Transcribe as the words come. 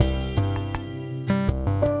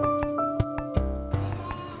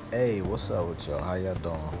Hey, what's up with y'all? How y'all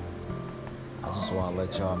doing? I just want to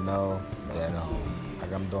let y'all know that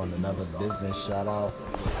I'm doing another business shout out,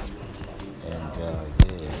 and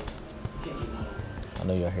yeah, I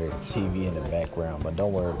know y'all hear the TV in the background, but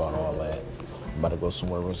don't worry about all that. I'm about to go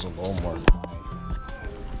somewhere with some homework,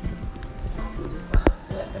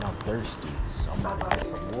 and I'm thirsty, so I'm about to get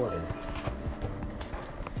some water.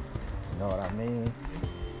 You know what I mean?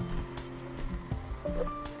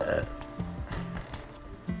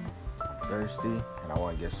 Thirsty, and I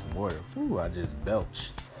want to get some water. Ooh, I just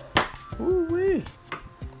belched. Ooh wee!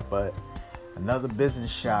 But another business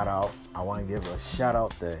shout out. I want to give a shout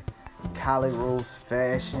out to KYLIE Rose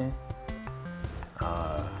Fashion.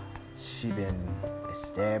 She been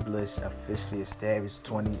officially established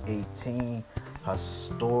 2018. Her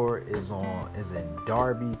store is in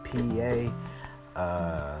Darby, PA.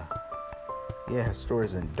 Her store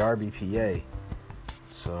is in Darby, PA.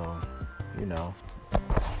 So,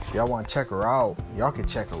 if y'all want to check her out, y'all can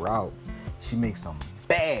check her out. She makes some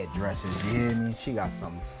bad dresses, you hear me? She got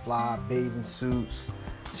some fly bathing suits.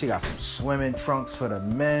 She got some swimming trunks for the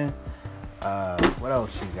men. What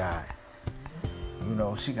else she got?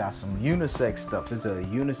 She got some unisex stuff. It's a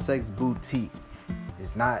unisex boutique.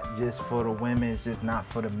 It's not just for the women. It's just not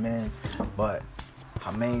for the men. But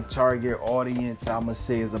her main target audience, I'm going to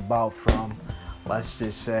say, is about from, let's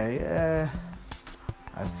just say,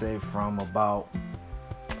 I say from about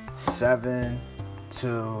 7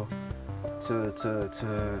 to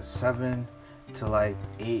like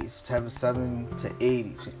 7 to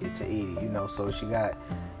 80, so she got,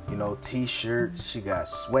 t-shirts, she got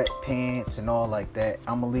sweatpants and all like that.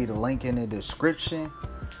 I'm gonna leave the link in the description.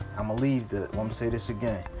 I'm gonna leave the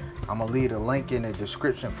link in the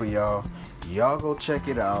description for y'all. Y'all go check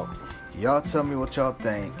it out. Y'all tell me what y'all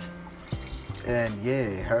think. And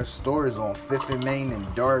yeah, her store is on 5th and Main in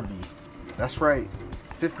Darby. That's right,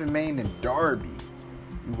 5th and Main in Darby.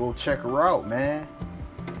 You go check her out, man.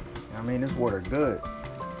 I mean, this water good.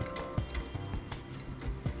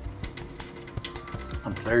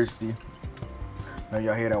 I'm thirsty. Know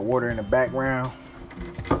y'all hear that water in the background,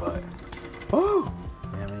 but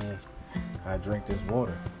I drink this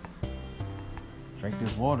water. Try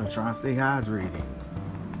and stay hydrated.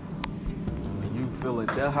 When you feeling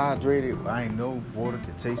dehydrated, I ain't know water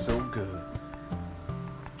can taste so good.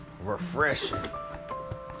 Refreshing.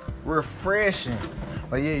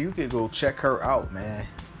 But yeah, you could go check her out, man.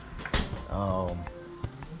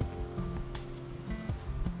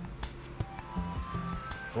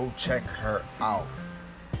 Go check her out.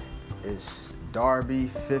 It's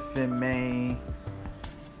Darby, 5th and Main.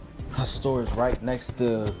 Her store is right next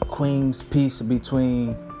to Queen's Pizza,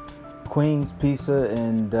 between Queen's Pizza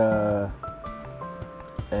and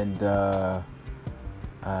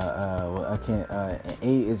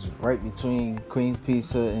it's right between Queen's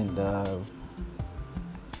Pizza and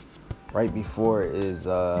right before it is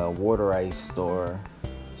Water Ice store.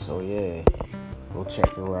 So yeah, go check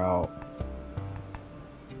her out.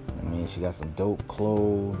 I mean, she got some dope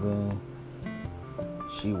clothing.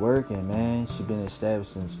 She working, man. She been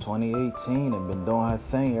established since 2018 and been doing her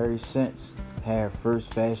thing ever since. Had her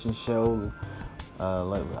first fashion show,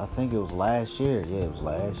 I think it was last year. Yeah, it was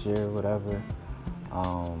last year, whatever.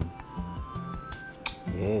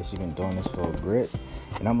 Yeah, she been doing this for a grip.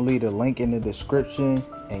 And I'm gonna leave the link in the description.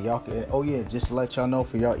 And y'all can, just to let y'all know,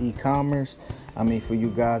 for y'all e-commerce, I mean, for you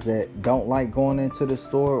guys that don't like going into the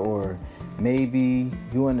store, or maybe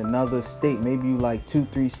you in another state, maybe you like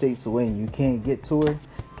 2-3 states away and you can't get to her,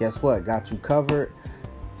 guess what? Got you covered.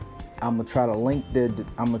 I'm gonna try to link her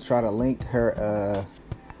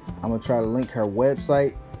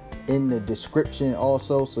website in the description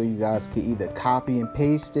also, so you guys can either copy and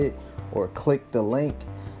paste it or click the link.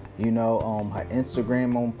 Her Instagram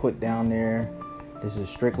I'm gonna put down there. This is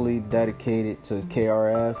strictly dedicated to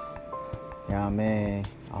KRF. Man,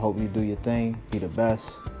 I hope you do your thing, be the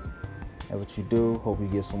best at what you do. Hope you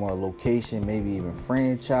get some more location, maybe even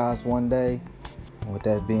franchise one day. And with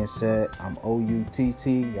that being said, I'm OUTT.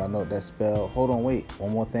 Y'all know what that's spelled. Hold on, wait.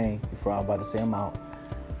 One more thing before I'm about to say I'm out.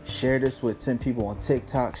 Share this with 10 people on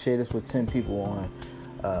TikTok. Share this with 10 people on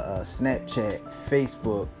Snapchat,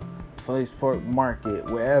 Facebook Market,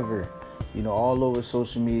 wherever. All over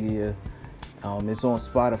social media. It's on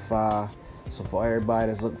Spotify. So for everybody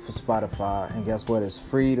that's looking for Spotify, and guess what? It's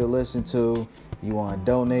free to listen to. You want to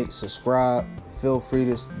donate, subscribe, feel free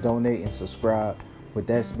to donate and subscribe. With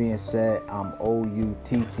that being said, I'm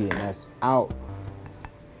OUTT, and that's out.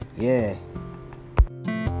 Yeah.